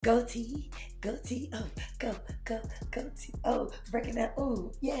Go T, go T, oh, go T, oh, breaking that,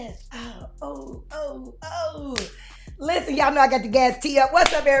 ooh, yes, oh. Listen, y'all know I got the gas tee up.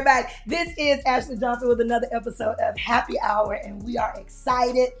 What's up, everybody? This is Ashley Johnson with another episode of Happy Hour, and we are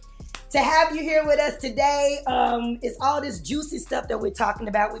excited to have you here with us today. It's all this juicy stuff that we're talking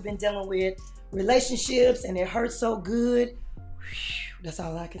about. We've been dealing with relationships, and it hurts so good. Whew, that's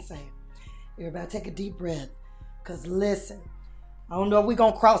all I can say. Everybody take a deep breath, because listen, I don't know if we're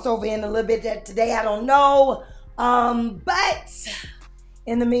going to cross over in a little bit today. I don't know. But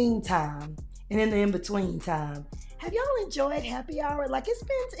in the meantime, and in the in-between time, have y'all enjoyed Happy Hour? Like, it's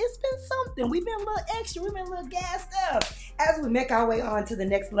been something. We've been a little extra. We've been a little gassed up. As we make our way on to the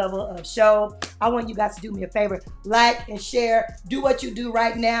next level of show, I want you guys to do me a favor. Like and share. Do what you do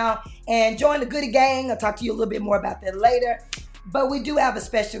right now. And join the Goody Gang. I'll talk to you a little bit more about that later. But we do have a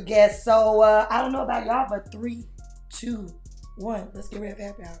special guest. So, I don't know about y'all, but 3, 2, 1. Let's get ready for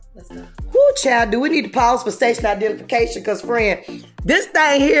Happy Hour. Let's go. Whoo, child, do we need to pause for station identification? Because, friend, this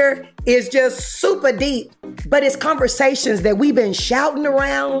thing here is just super deep. But it's conversations that we've been shouting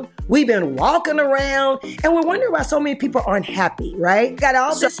around, we've been walking around, and we're wondering why so many people aren't happy, right? Got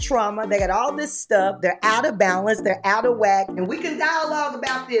all this trauma, they got all this stuff, they're out of balance, they're out of whack, and we can dialogue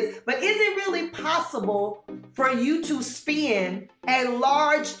about this. But is it really possible for you to spend a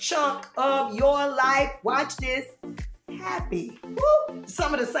large chunk of your life, watch this, happy? Woo!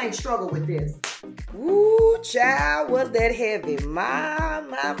 Some of the saints struggle with this. Ooh, child, was that heavy? My.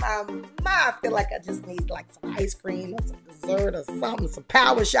 I feel like I just need like some ice cream or some dessert or something, some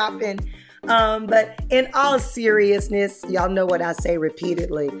power shopping. But in all seriousness, y'all know what I say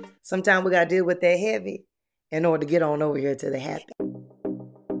repeatedly. Sometimes we got to deal with that heavy in order to get on over here to the happy.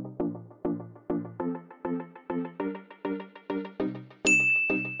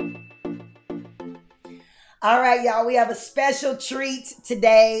 All right, y'all, we have a special treat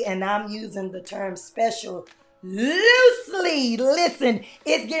today, and I'm using the term special loosely. Listen,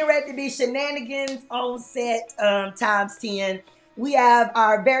 it's getting ready to be shenanigans on set times 10. We have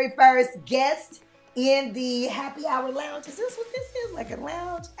our very first guest in the Happy Hour Lounge. Is this what this is? Like a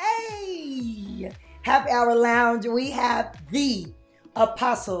lounge? Hey! Happy Hour Lounge. We have the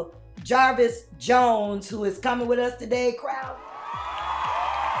Apostle Jarvis Jones, who is coming with us today, crowd.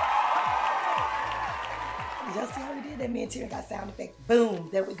 Y'all see how we did that? Me and Terry got sound effects. Boom.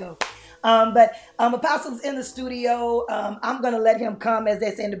 There we go. But Apostle's in the studio. I'm going to let him come, as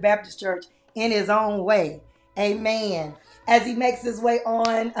they say in the Baptist church, in his own way. Amen. As he makes his way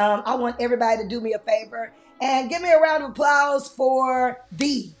on, I want everybody to do me a favor and give me a round of applause for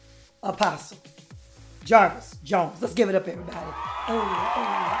the Apostle Jarvis Jones. Let's give it up, everybody. I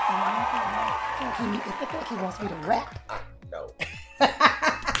feel like he wants me to rap. No.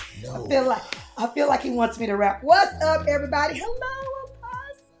 No. I feel like he wants me to rap. What's up, everybody? Hello,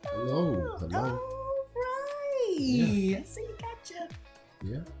 Apostle. Hello. All right. Yeah. I see you got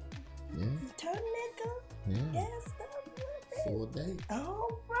your turtleneck up. Yeah. Gassed up. Full day.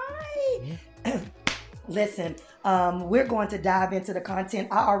 All right. Yeah. Listen, we're going to dive into the content.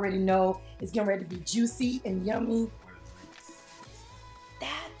 I already know it's getting ready to be juicy and yummy.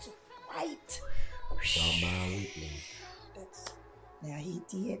 That's right. Now, he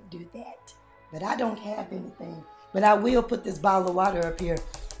did do that, but I don't have anything. But I will put this bottle of water up here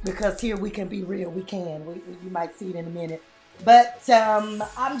because here we can be real. We can. You might see it in a minute. But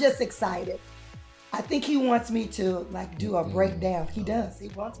I'm just excited. I think he wants me to like do a breakdown. He does. He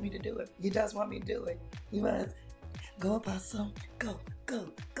wants me to do it. He does want me to do it. He wants, go Apostle. Go.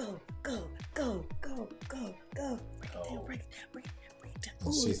 Break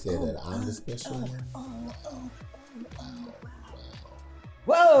down. She said that I'm the special one.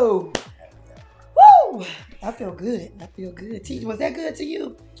 Whoa! Woo! I feel good. T, was that good to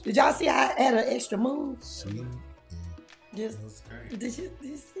you? Did y'all see I had an extra move? Did you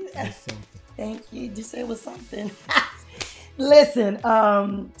see that? Thank you. Did you say it was something? Listen,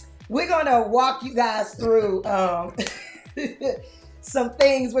 we're gonna walk you guys through some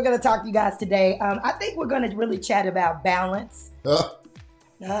things. We're gonna talk to you guys today. I think we're gonna really chat about balance.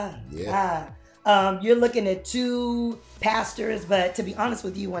 You're looking at two pastors, but to be honest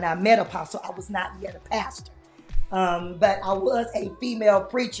with you, when I met Apostle, I was not yet a pastor. But I was a female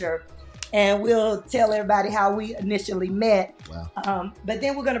preacher, and we'll tell everybody how we initially met. Wow. But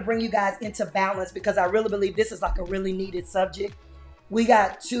then we're going to bring you guys into balance because I really believe this is like a really needed subject. We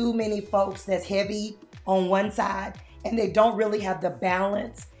got too many folks that's heavy on one side, and they don't really have the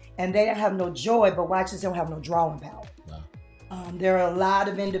balance, and they don't have no joy, but watch this, they don't have no drawing power. Wow. There are a lot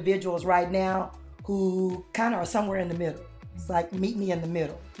of individuals right now who kind of are somewhere in the middle. It's like, meet me in the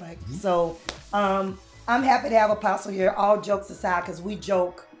middle. Like, so I'm happy to have Apostle here, all jokes aside, because we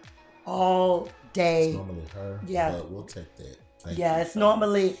joke all day. It's normally her. Yeah. But we'll take that. Thank Yeah, you. it's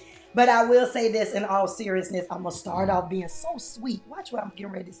normally, but I will say this in all seriousness. I'm going to start off being so sweet. Watch what I'm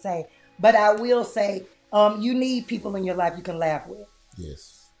getting ready to say. But I will say, you need people in your life you can laugh with.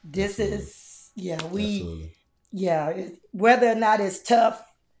 Yes. This absolutely. is, Absolutely. whether or not it's tough,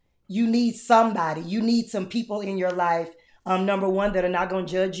 you need somebody. You need some people in your life, number one, that are not going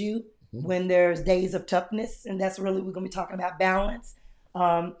to judge you when there's days of toughness. And that's really, we're going to be talking about balance.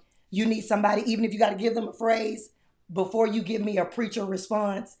 You need somebody, even if you got to give them a phrase, before you give me a preacher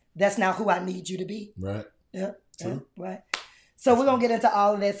response, that's not who I need you to be. Right. Yeah. True. Right. So we're going to get into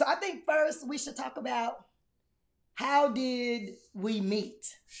all of this. So I think first we should talk about, how did we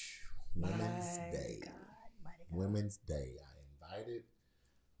meet? Women's Day. God. Women's Day. I invited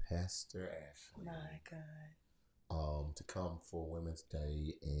Pastor Ashley. My God. To come for Women's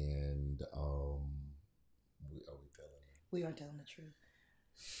Day, and are we telling her? We are telling the truth.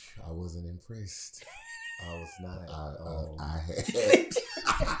 I wasn't impressed. I was not. I had.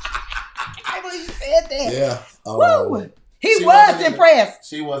 I believe you said that. Yeah. Woo! He she was wasn't impressed.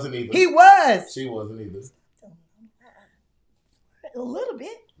 She wasn't either. He was. She wasn't either. A little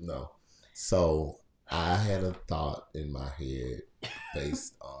bit. No. So I had a thought in my head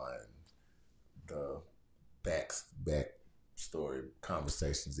based on the back story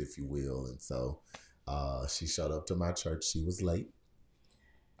conversations, if you will, and so she showed up to my church. She was late.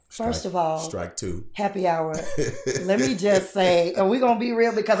 First of all, strike two. Happy hour. Let me just say, and we're gonna be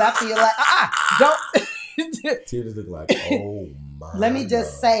real because I feel like don't. Tears look like, oh my. Let me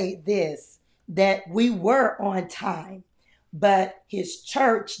just God. say this: that we were on time, but his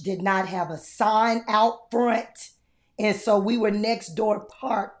church did not have a sign out front, and so we were next door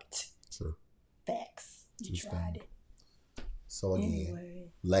parked. True. Facts. You True tried thing. it. So again,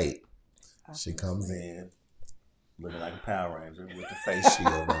 Anyway. late. She comes in looking like a Power Ranger with the face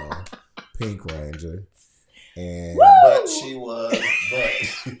shield on, Pink Ranger, and Woo! but she was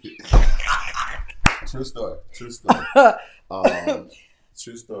true story. True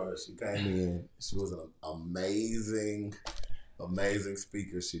story. She came in. She was an amazing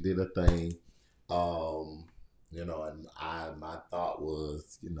speaker. She did a thing. And my thought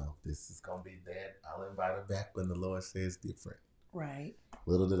was, this is gonna be that. I'll invite her back when the Lord says different. Right.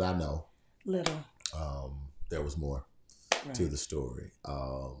 Little did I know. Little. There was more to the story.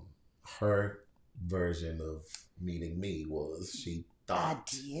 Her version of meeting me was she thought I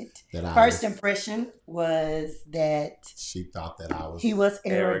did. that First impression was that she thought that I was he was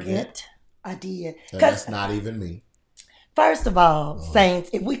arrogant. I did. And that's not even me. First of all, Saints,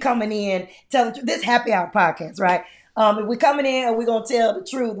 if we coming in telling this happy hour podcast, right? If we coming in and we're gonna tell the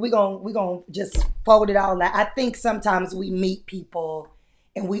truth, we're gonna just fold it all out. I think sometimes we meet people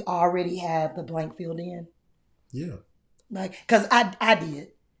and we already have the blank filled in. Yeah. Like, cause I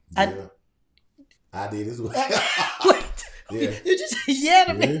did. I did as well. Yeah. You just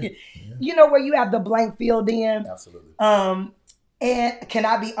to me. Yeah. You know where you have the blank filled in. Absolutely. And can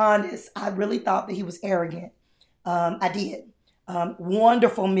I be honest? I really thought that he was arrogant. I did.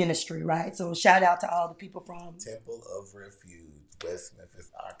 Wonderful ministry, right? So shout out to all the people from Temple of Refuge, West Memphis,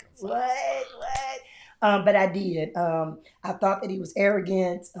 Arkansas. What? But I did. I thought that he was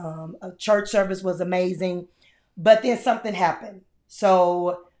arrogant. A church service was amazing. But then something happened.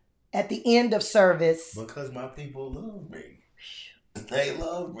 So at the end of service. Because my people love me. They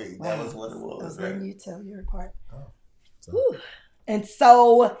love me. Wow. That was what it was. I was letting you tell your part. Oh, and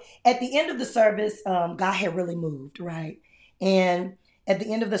so at the end of the service, God had really moved, right? And at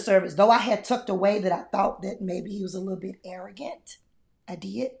the end of the service, though I had tucked away that I thought that maybe he was a little bit arrogant, I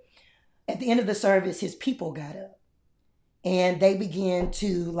did. At the end of the service, his people got up and they began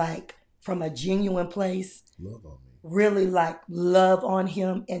to, like, from a genuine place, love on me. Really like love on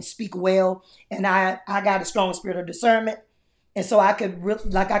him and speak well. And I got a strong spirit of discernment. And so I could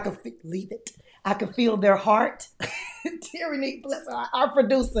leave it. I could feel their heart. Tyranny, bless her, our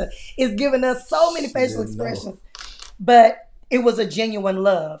producer is giving us so many facial expressions. But it was a genuine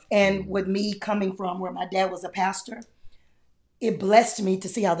love. And with me coming from where my dad was a pastor, it blessed me to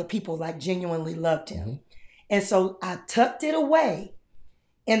see how the people like genuinely loved him. Mm-hmm. And so I tucked it away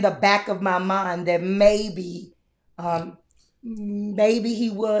in the back of my mind that maybe he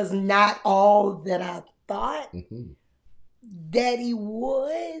was not all that I thought that he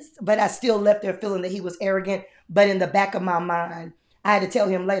was, but I still left there feeling that he was arrogant. But in the back of my mind, I had to tell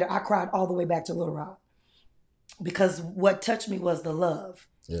him later, I cried all the way back to Little Rock because what touched me was the love.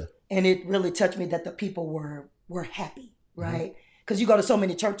 Yeah. And it really touched me that the people were happy, right? Because you go to so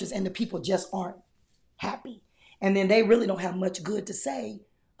many churches and the people just aren't happy. And then they really don't have much good to say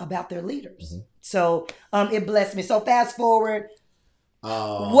about their leaders. So it blessed me. So fast forward,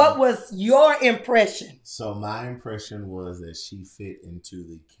 What was your impression? So my impression was that she fit into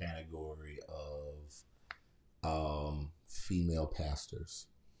the category of female pastors,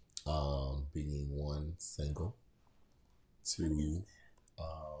 being one, single, two,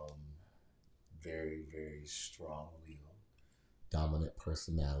 very, very strong-willed, dominant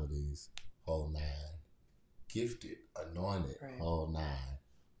personalities, whole nine, gifted, anointed, Right. whole nine.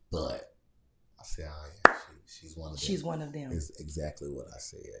 But I said, oh yeah, she's one of them. She's one of them. Is exactly what I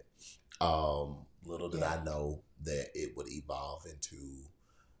said. Little did I know that it would evolve into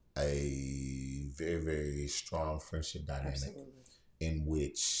a very, very strong friendship dynamic. Absolutely. In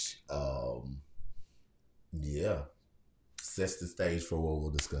which, sets the stage for what we'll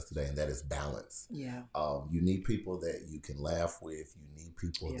discuss today, and that is balance. Yeah. You need people that you can laugh with. You need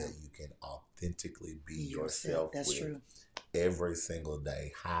people Yeah. that you can authentically be yourself That's with true. every single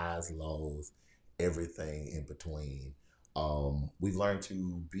day. Highs, lows, everything in between. We've learned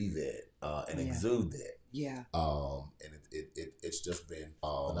to be that and exude that. Yeah. And it's just been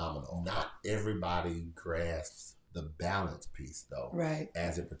phenomenal. Not everybody grasps the balance piece though, Right.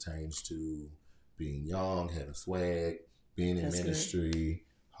 as it pertains to being young, having swag, being in That's ministry,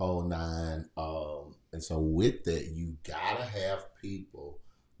 whole nine. And so with that, you gotta have people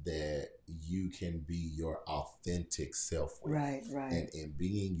that you can be your authentic self with. Right. And in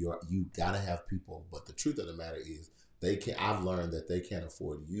being you gotta have people, but the truth of the matter is I've learned that they can't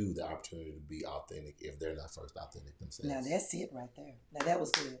afford you the opportunity to be authentic if they're not first authentic themselves. Now that's it right there. Now that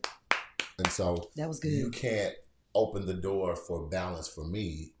was good. And so That was good. you can't open the door for balance for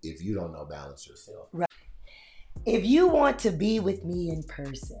me if you don't know balance yourself. Right. If you want to be with me in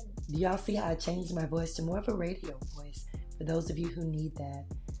person, do y'all see how I changed my voice to more of a radio voice? For those of you who need that,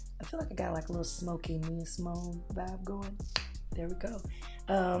 I feel like I got like a little Smokey Me and Simone vibe going. There we go.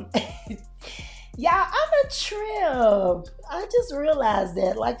 Y'all, I'm a trip. I just realized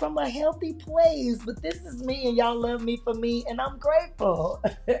that, like from a healthy place, but this is me and y'all love me for me, and I'm grateful.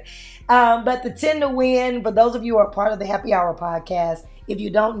 But the 10 to win, for those of you who are part of the Happy Hour podcast, if you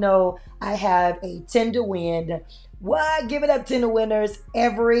don't know, I have a 10 to win. What? Give it up 10 to winners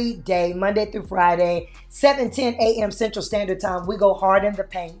every day, Monday through Friday, 7:10 a.m. Central Standard Time. We go hard in the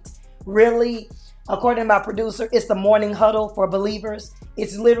paint. Really, according to my producer, it's the morning huddle for believers.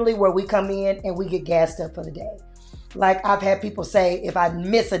 It's literally where we come in and we get gassed up for the day. Like I've had people say, if I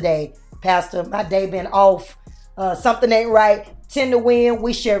miss a day, Pastor, my day been off, something ain't right. 10 to win.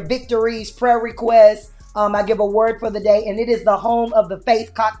 We share victories, prayer requests. I give a word for the day, and it is the home of the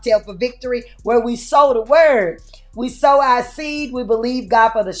Faith Cocktail for Victory, where we sow the word. We sow our seed. We believe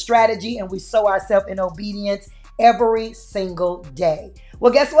God for the strategy, and we sow ourselves in obedience every single day.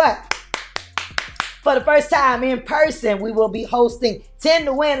 Well, guess what? For the first time in person, we will be hosting 10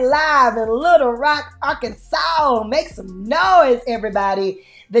 to Win Live in Little Rock, Arkansas. Make some noise, everybody.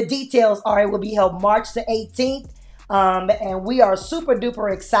 The details are it will be held March the 18th. And we are super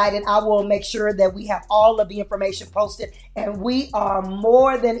duper excited. I will make sure that we have all of the information posted, and we are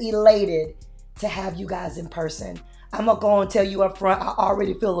more than elated to have you guys in person. I'm going to go and tell you up front, I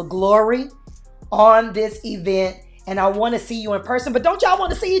already feel the glory on this event, and I want to see you in person. But don't y'all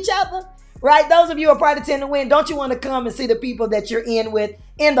want to see each other? Right? Those of you who are part of 10 to Win, don't you want to come and see the people that you're in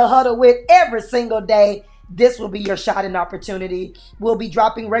the huddle with every single day? This will be your shot and opportunity. We'll be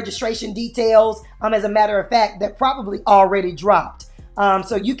dropping registration details. As a matter of fact, they're probably already dropped.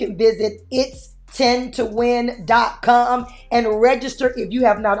 So you can visit it's10towin.com and register if you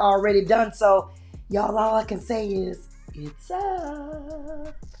have not already done so. Y'all, all I can say is, it's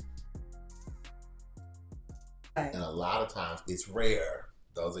up. And a lot of times it's rare.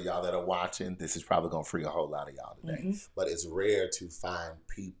 Those of y'all that are watching, this is probably going to free a whole lot of y'all today. Mm-hmm. But it's rare to find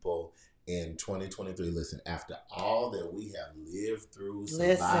people in 2023. Listen, after all that we have lived through,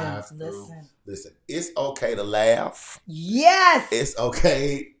 survived through, listen, it's okay to laugh. Yes. It's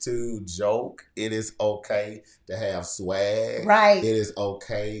okay to joke. It is okay to have swag. Right. It is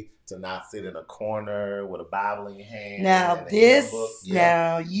okay to not sit in a corner with a Bible in your hand. Now this,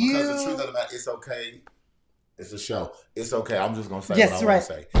 now you. Because the truth of the matter, it's okay. It's a show. It's okay. I'm just going to say yes, what I right. want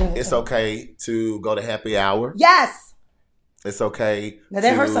to say. It's okay to go to happy hour. Yes. It's okay. Now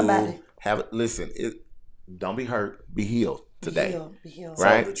that hurt somebody. Don't be hurt. Be healed today. Be healed.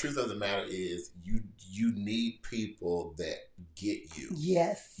 Right? So the truth of the matter is you need people that get you.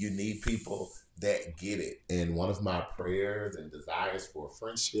 Yes. You need people that get it. And one of my prayers and desires for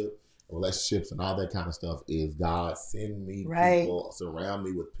friendship, relationships, and all that kind of stuff is God send me people, surround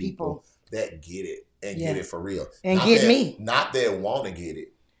me with people that get it and get it for real. And get me. Not that want to get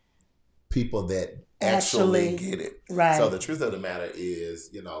it. People that actually get it. Right. So the truth of the matter is,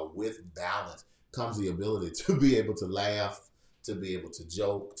 with balance comes the ability to be able to laugh, to be able to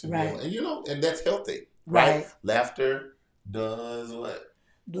joke, to Right. be able, and you know, and that's healthy, Right. Laughter does what?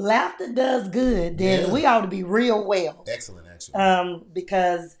 Laughter does good. Then Yeah. we ought to be real well. Excellent, actually.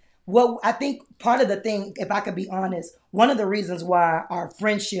 Because what I think part of the thing, if I could be honest, one of the reasons why our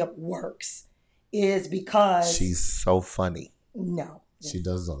friendship works is because She's so funny. no, She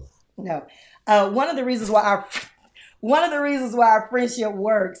doesn't. no. One of the reasons why our friendship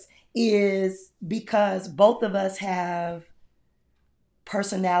works is because both of us have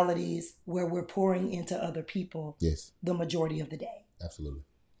personalities where we're pouring into other people Yes, the majority of the day. absolutely.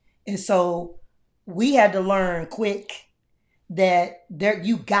 And so we had to learn quick that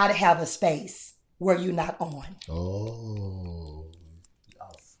you got to have a space where you're not on. Oh.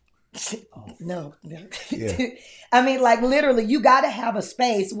 No. Yeah. I mean, like literally, you got to have a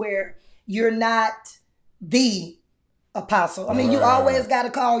space where you're not the apostle. I mean, you always got to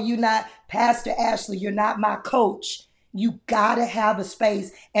call you not Pastor Ashley. You're not my coach. You got to have a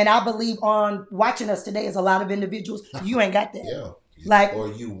space. And I believe on watching us today is a lot of individuals. You ain't got that. Yeah. Like, or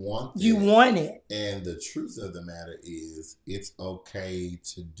you want it. You want it. And the truth of the matter is, it's okay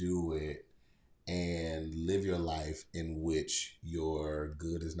to do it and live your life in which your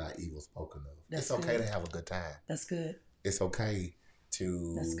good is not evil spoken of. That's it's okay good. to have a good time. That's good. It's okay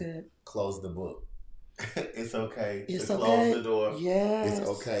to That's good. close the book. It's okay It's to okay. close the door. Yes. It's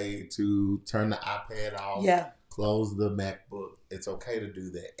okay to turn the iPad off. Yeah. Close the MacBook. It's okay to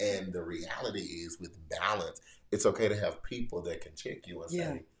do that. And the reality is, with balance, it's okay to have people that can check you and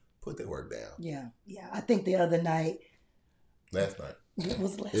say, put that work down. Yeah. Yeah. I think the other night. Last night. It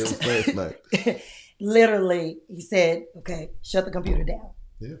was last It was last night. Literally, he said, okay, shut the computer down.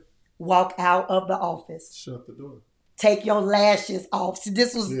 Yeah. Walk out of the office. Shut the door. Take your lashes off. See,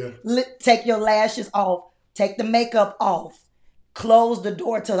 this was, Yeah. take your lashes off. Take the makeup off. Close the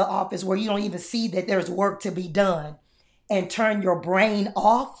door to the office where you don't even see that there's work to be done. And turn your brain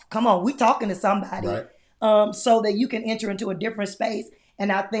off. Come on, we talking to somebody. Right. So that you can enter into a different space.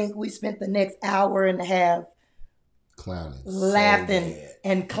 And I think we spent the next hour and a half Clowning. laughing So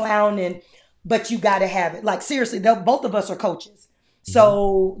and clowning, but you got to have it. Like seriously, both of us are coaches.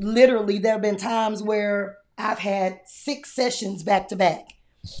 So literally there have been times where I've had 6 sessions back to back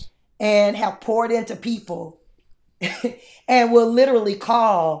and have poured into people and will literally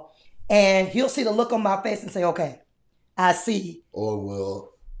call and he'll see the look on my face and say, okay, I see. Or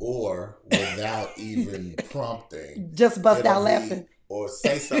without even prompting. Just bust it'll out be- laughing. Or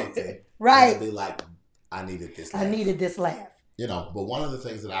say something. Right. It'll be like, I needed this laugh. I needed this laugh. You know, but one of the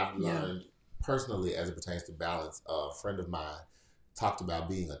things that I've learned personally as it pertains to balance, a friend of mine talked about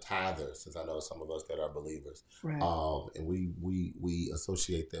being a tither, since I know some of us that are believers. Right. And we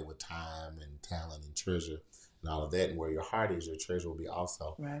associate that with time and talent and treasure and all of that. And where your heart is, your treasure will be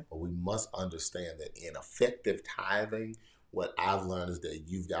also. Right. But we must understand that in effective tithing, what I've learned is that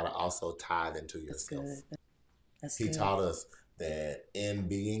you've got to also tithe into yourself. That's He good. taught us that in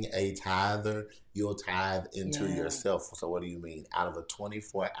being a tither, you'll tithe into yourself. So what do you mean? Out of a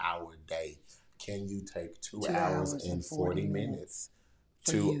 24-hour day, can you take 2 hours and 40 minutes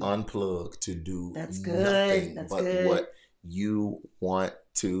to unplug, to do nothing but what you want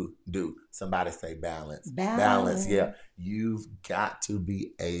to do? Somebody say balance. Balance, yeah. You've got to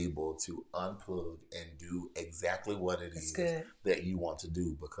be able to unplug and do exactly what it is that you want to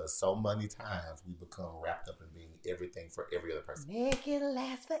do, because so many times we become wrapped up in being everything for every other person. Make it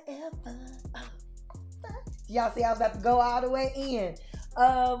last forever. Y'all see I was about to go all the way in.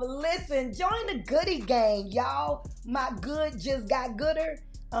 Listen, join the Goody Gang, y'all. My good just got gooder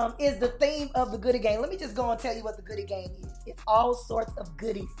is the theme of the Goody Gang. Let me just go and tell you what the Goody Gang is. It's all sorts of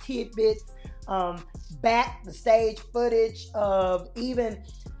goodies, tidbits, back the stage footage of even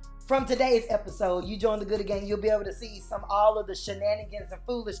from today's episode. You join the Goody Gang, you'll be able to see all of the shenanigans and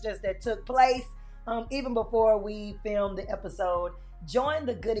foolishness that took place even before we filmed the episode. Join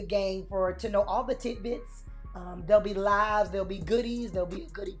the Goody Gang to know all the tidbits. There'll be lives, there'll be goodies, there'll be a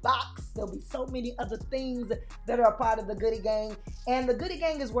goodie box, there'll be so many other things that are a part of the Goody Gang. And the Goody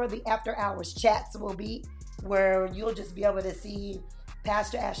Gang is where the after hours chats will be, where you'll just be able to see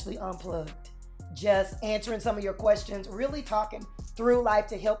Pastor Ashley Unplugged, just answering some of your questions, really talking through life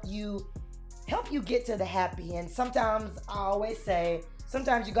to help you get to the happy. And sometimes I always say,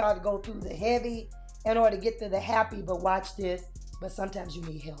 sometimes you got to go through the heavy in order to get to the happy, but watch this, but sometimes you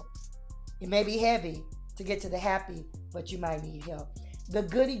need help. It may be heavy to get to the happy, but you might need help. The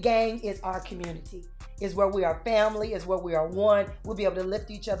Goody Gang is our community. Is where we are family, is where we are one. We'll be able to lift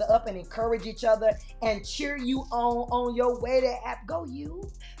each other up and encourage each other and cheer you on your way to happy. Go you,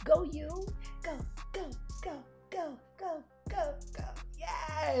 go you, go, go, go, go, go, go, go.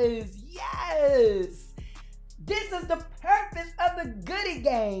 Yes, yes. This is the purpose of the Goody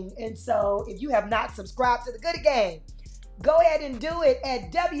Gang. And so if you have not subscribed to the Goody Gang, go ahead and do it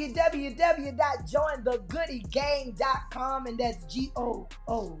at www.jointhegoodygang.com, and that's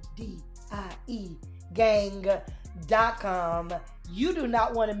GOODIE gang.com. You do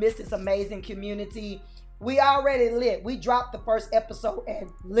not want to miss this amazing community. We already lit. We dropped the first episode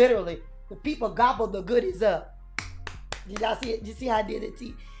and literally the people gobbled the goodies up. Did y'all see it? Did you see how I did it,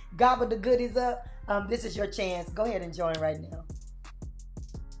 T? Gobbled the goodies up. This is your chance. Go ahead and join right now.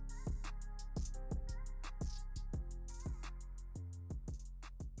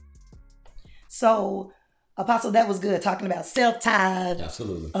 So, Apostle, that was good. Talking about self-tithe.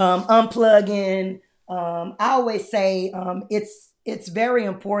 Absolutely. Unplugging. I always say it's very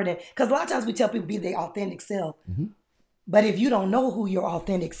important because a lot of times we tell people be their authentic self. Mm-hmm. But if you don't know who your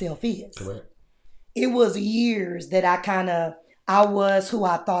authentic self is. Correct. It was years that I was who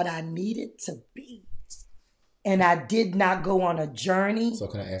I thought I needed to be. And I did not go on a journey. So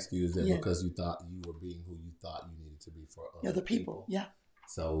can I ask you, is that because you thought you were being who you thought you needed to be for other people? Yeah.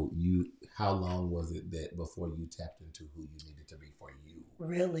 So how long was it that before you tapped into who you needed to be for you?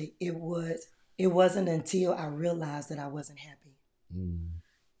 Really, it wasn't until I realized that I wasn't happy.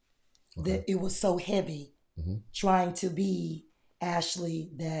 Okay. That it was so heavy trying to be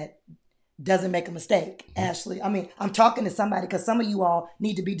Ashley that doesn't make a mistake. Ashley, I mean, I'm talking to somebody because some of you all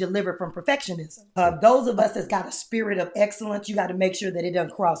need to be delivered from perfectionism. Those of us that's got a spirit of excellence, you got to make sure that it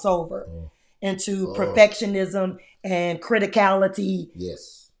doesn't cross over into perfectionism and criticality.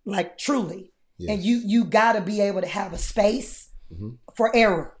 Yes. Like truly. Yes. And you got to be able to have a space for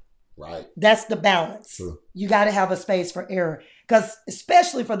error. Right. That's the balance. True. You got to have a space for error. Because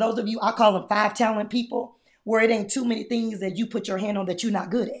especially for those of you, I call them 5 talent people, where it ain't too many things that you put your hand on that you're not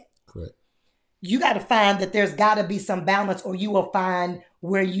good at. Correct. You got to find that there's got to be some balance, or you will find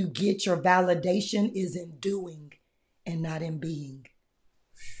where you get your validation is in doing and not in being.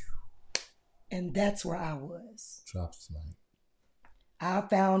 And that's where I was. Drops tonight. I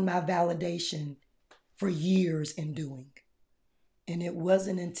found my validation for years in doing. And it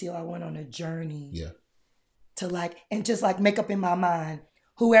wasn't until I went on a journey to just make up in my mind,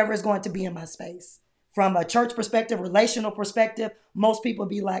 whoever is going to be in my space. From a church perspective, relational perspective, most people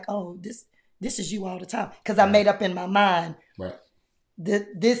be like, oh, this is you all the time. Because I made up in my mind. Right.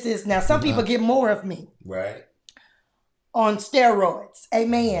 This is, now some people get more of me. Right. On steroids.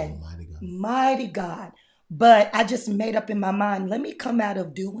 Amen. Oh, mighty God. But I just made up in my mind, let me come out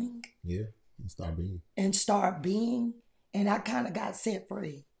of doing. Yeah. And start being. And I kind of got set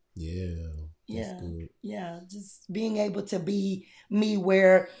free. Yeah. Yeah. Good. Yeah. Just being able to be me,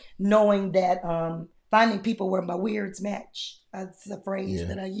 where knowing that finding people where my weirds match. That's a phrase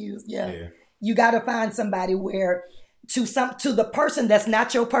that I use. Yeah. You got to find somebody where to the person that's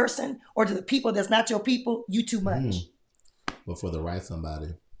not your person, or to the people that's not your people, you too much. But for the right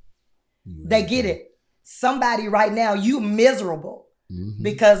somebody. They get it. Somebody right now, you miserable.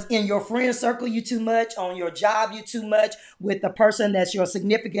 Because in your friend circle, you too much. On your job, you too much. With the person that's your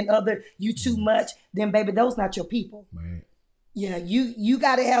significant other, you too much. Then, baby, those not your people. Right. Yeah, you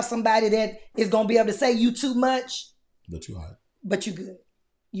got to have somebody that is going to be able to say you too much. But you are. But you good.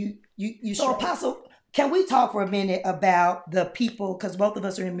 You so, Apostle, can we talk for a minute about the people, because both of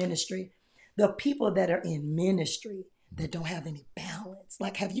us are in ministry, the people that are in ministry that don't have any balance?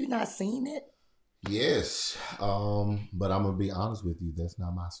 Like, have you not seen it? Yes, but I'm gonna be honest with you. That's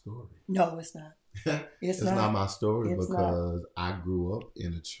not my story. No, it's not. It's not my story, because I grew up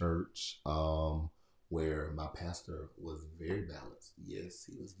in a church where my pastor was very balanced. Yes,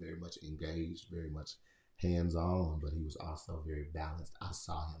 he was very much engaged, very much hands-on, but he was also very balanced. I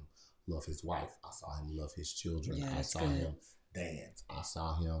saw him love his wife. I saw him love his children. Yeah, I saw him dance. I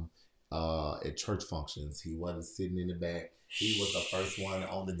saw him at church functions. He wasn't sitting in the back. He was the first one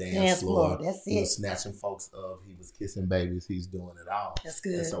on the dance floor. That's he was snatching folks up. He was kissing babies. He's doing it all. That's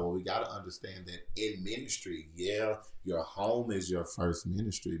good. And so we got to understand that in ministry, your home is your first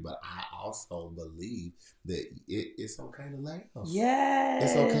ministry, but I also believe that it's okay to laugh. Yes.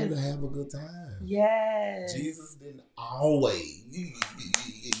 It's okay to have a good time. Yes. Jesus didn't always.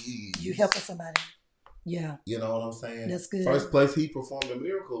 You helping somebody. Yeah. You know what I'm saying? That's good. First place he performed a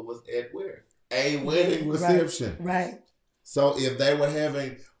miracle was at where? A wedding reception. Right. So if they were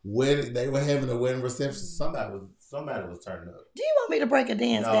having a wedding reception, somebody was turning up. Do you want me to break a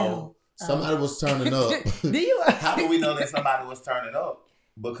dance down? Somebody was turning up. Do you? How do we know that somebody was turning up?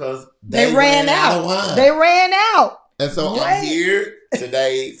 Because they ran out of wine. They ran out. And so I'm here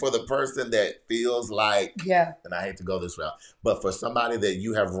today for the person that feels like, yeah, and I hate to go this route, but for somebody that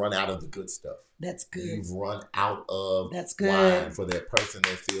you have run out of the good stuff. that's good. You've run out of That's good. wine. For that person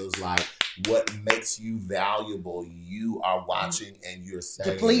that feels like what makes you valuable, you are watching and you're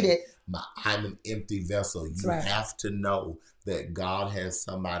saying, Depleted. I'm an empty vessel. That's You right. have to know that God has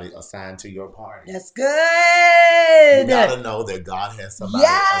somebody assigned to your party. That's good. You gotta know that God has somebody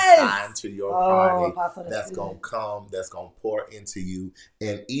Yes. assigned to your party Apostle, that's good. gonna come, that's gonna pour into you.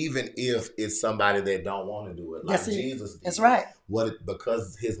 And even if it's somebody that don't want to do it, like Jesus did. That's right.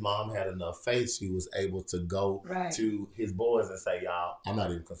 Because his mom had enough faith, she was able to go to his boys and say, y'all, I'm not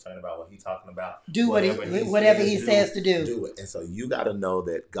even concerned about what he's talking about. Do whatever he says to do. Do it. And so you got to know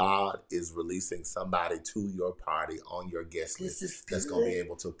that God is releasing somebody to your party on your guest list that's going to be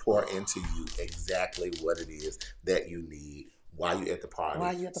able to pour into you exactly what it is that you need while you're at the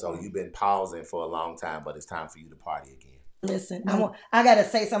party. You've been pausing for a long time, but it's time for you to party again. Listen, I got to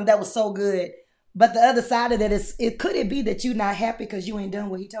say something that was so good. But the other side of that is, could it be that you're not happy because you ain't done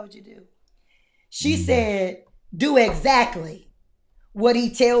what he told you to do? She said, do exactly what he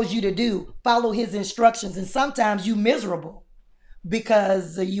tells you to do. Follow his instructions. And sometimes you miserable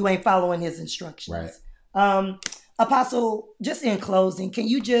because you ain't following his instructions. Right. Apostle, just in closing, can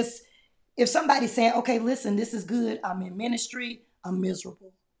you just, if somebody's saying, okay, listen, this is good. I'm in ministry. I'm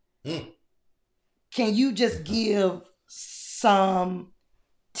miserable. Can you just give some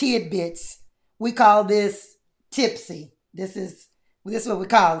tidbits? We call this tipsy. This is what we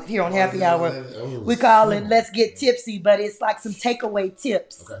call it here on Happy Hour. We call it let's get tipsy, but it's like some takeaway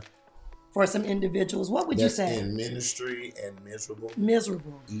tips for some individuals. What would you say? In ministry and miserable?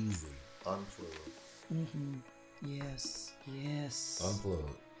 Miserable. Easy. Unplug. Mm-hmm. Yes.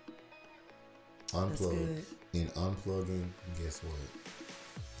 Unplug. In unplugging, guess what?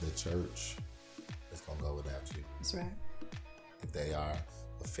 The church is going to go without you. That's right. If they are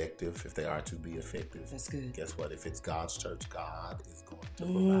effective, if they are to be effective, that's good. Guess what? If it's God's church, God is going to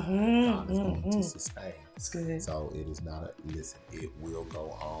provide. God is going to sustain. That's good. So it is not listen, it will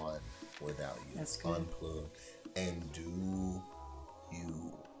go on without you. That's good. Unplug and do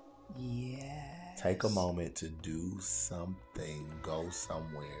you. Yeah. Take a moment to do something, go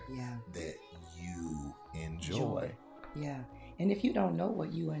somewhere that you enjoy. Yeah. And if you don't know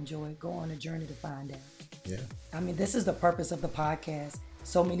what you enjoy, go on a journey to find out. Yeah. I mean, this is the purpose of the podcast.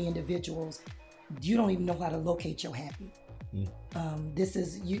 So many individuals, you don't even know how to locate your happy. This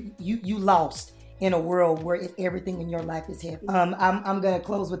is you lost in a world where everything in your life is happy. I'm gonna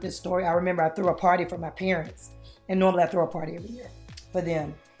close with this story. I remember I threw a party for my parents, and normally I throw a party every year for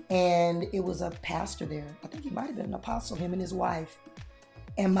them. And it was a pastor there. I think he might have been an apostle, him and his wife.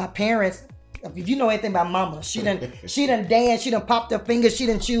 And my parents, if you know anything about mama, she done danced, she done popped her fingers, she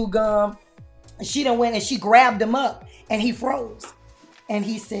done chewed gum. And she done went and she grabbed him up and he froze. And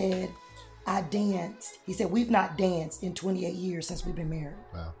he said, I danced. He said, we've not danced in 28 years since we've been married.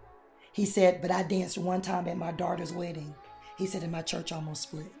 Wow. He said, but I danced one time at my daughter's wedding. He said, and my church almost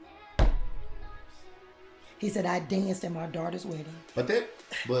split. He said, I danced at my daughter's wedding. And this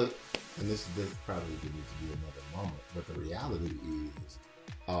probably needs to be another moment, but the reality is,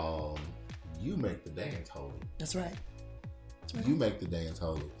 you make the dance holy. That's right. You make the dance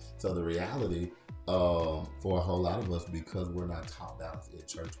holy. So the reality, for a whole lot of us, because we're not taught balance in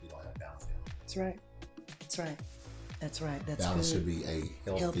church, we don't have balance. That's right. That's balance good. should be a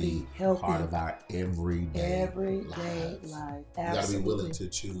healthy part of our everyday life. Absolutely. You got to be willing to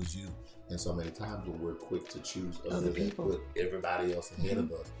choose you. And so many times when we're quick to choose other people, put everybody else ahead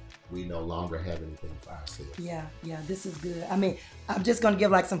of us, we no longer have anything for ourselves. Yeah, this is good. I mean, I'm just going to give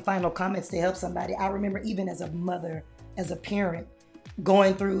like some final comments to help somebody. I remember even as a mother, as a parent,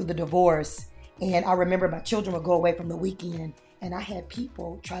 going through the divorce, and I remember my children would go away from the weekend, and I had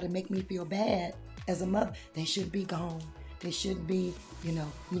people try to make me feel bad as a mother. They should be gone. They should be, you're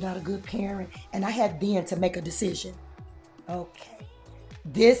not a good parent. And I had then to make a decision. Okay.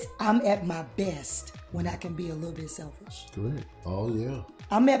 I'm at my best when I can be a little bit selfish. Correct. Oh, yeah.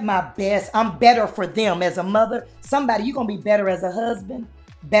 I'm at my best. I'm better for them as a mother. Somebody, you're going to be better as a husband,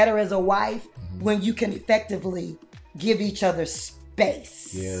 better as a wife, when you can effectively give each other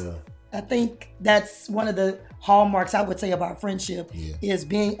space. Yeah. I think that's one of the hallmarks I would say of our friendship is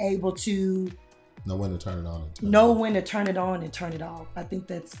being able to know when to turn it on. When to turn it on and turn it off. I think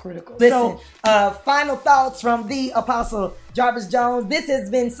that's critical. Listen, final thoughts from the Apostle Jarvis Jones. This has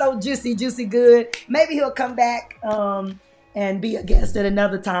been so juicy good. Maybe he'll come back and be a guest at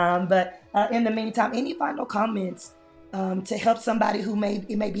another time. But in the meantime, any final comments to help somebody who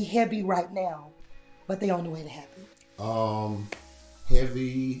it may be heavy right now, but they're on the way to happy?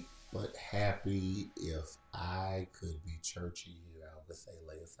 Heavy but happy. If I could be churchy here, I'll let's say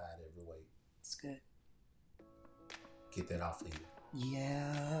lay aside every weight. It's good. Get that off of you.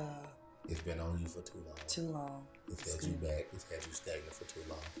 Yeah. It's been on you for too long. Too long. It's had you back. It's had you stagnant for too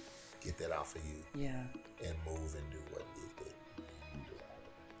long. Get that off of you. Yeah. And move and do what it is that you do.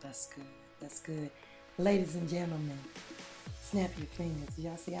 That's good. That's good. Ladies and gentlemen, snap your fingers.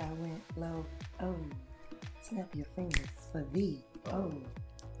 Y'all see how I went low? Oh. Snap your fingers for the. Oh.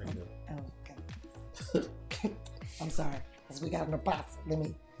 Okay. I'm sorry. Because we got an apostle. Let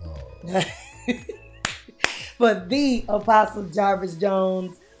me. Oh. For the Apostle Jarvis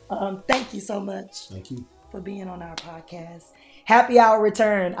Jones. Thank you so much. Thank you. For being on our podcast. Happy Hour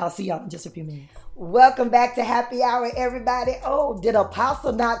return. I'll see y'all in just a few minutes. Welcome back to Happy Hour, everybody. Oh, did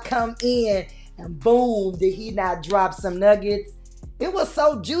Apostle not come in? And boom, did he not drop some nuggets? It was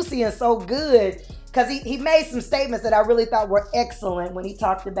so juicy and so good. Because he made some statements that I really thought were excellent when he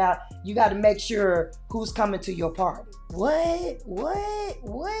talked about you got to make sure who's coming to your party. What?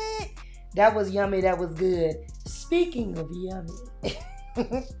 That was yummy. That was good. Speaking of yummy.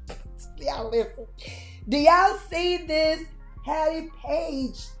 Y'all listen. Do y'all see this Hattie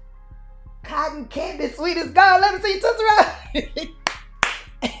Page cotton candy sweet as gold? Let me see you touch around.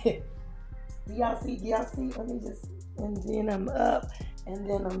 Do y'all see? Let me just, and then I'm up and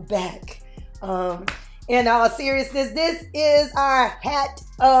then I'm back. In all seriousness, this is our hat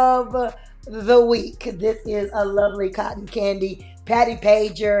of the week. This is a lovely cotton candy Patty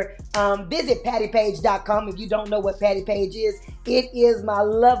Pager. Visit pattypage.com if you don't know what Patty Page is. It is my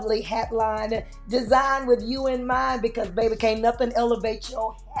lovely hat line designed with you in mind because, baby, can't nothing elevate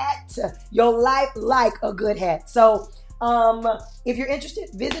your hat, your life like a good hat. So, if you're interested,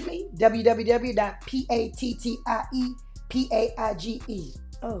 visit me, www.pattiepage.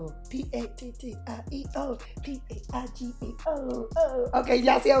 Okay,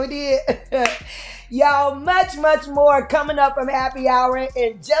 y'all see how we did? Y'all, much more coming up from Happy Hour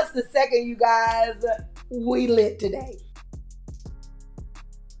in just a second, you guys. We lit today.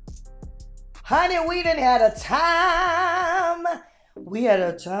 Honey, we done had a time. We had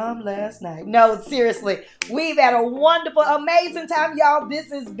a time last night. No, seriously. We've had a wonderful, amazing time, y'all.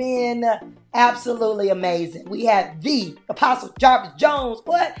 This has been absolutely amazing. We had the Apostle Jarvis Jones,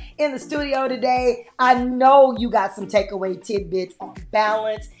 in the studio today. I know you got some takeaway tidbits on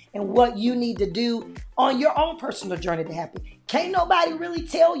balance and what you need to do on your own personal journey to happy. Can't nobody really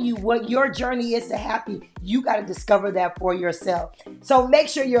tell you what your journey is to happy. You got to discover that for yourself. So make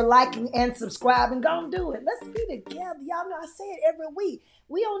sure you're liking and subscribing. Go and do it. Let's be together. Y'all know I say it every week.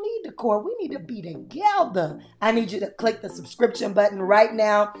 We don't need the core. We need to be together. I need you to click the subscription button right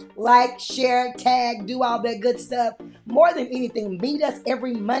now. Like, share, tag, do all that good stuff. More than anything, meet us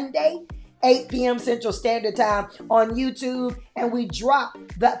every Monday, 8 p.m. Central Standard Time on YouTube. And we drop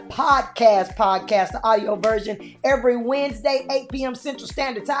the podcast, the audio version, every Wednesday, 8 p.m. Central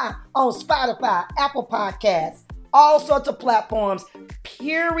Standard Time on Spotify, Apple Podcasts, all sorts of platforms,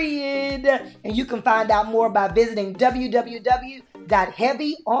 period. And you can find out more by visiting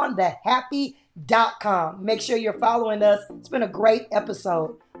www.heavyonthehappy.com. Make sure you're following us. It's been a great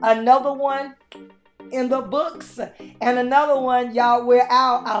episode. Another one in the books. And another one, y'all, we're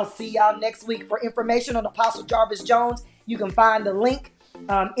out. I'll see y'all next week. For information on Apostle Jarvis Jones, you can find the link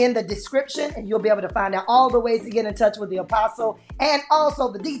in the description, and you'll be able to find out all the ways to get in touch with the apostle and also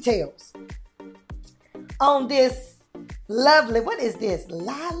the details on this lovely, what is this?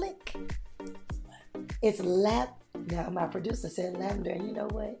 Lilac? It's now my producer said lavender, and you know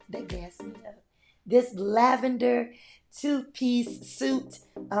what? That gassed me up. This lavender two-piece suit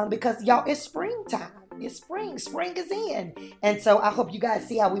because, y'all, it's springtime. It's spring. Spring is in. And so I hope you guys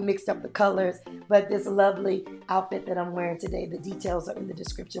see how we mixed up the colors. But this lovely outfit that I'm wearing today, the details are in the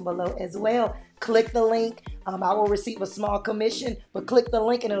description below as well. Click the link. I will receive a small commission, but click the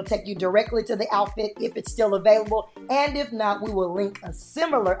link and it'll take you directly to the outfit if it's still available. And if not, we will link a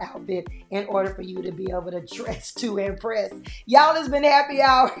similar outfit in order for you to be able to dress to impress. Y'all, it's been Happy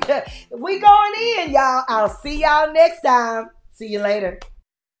Hour. We going in, y'all. I'll see y'all next time. See you later.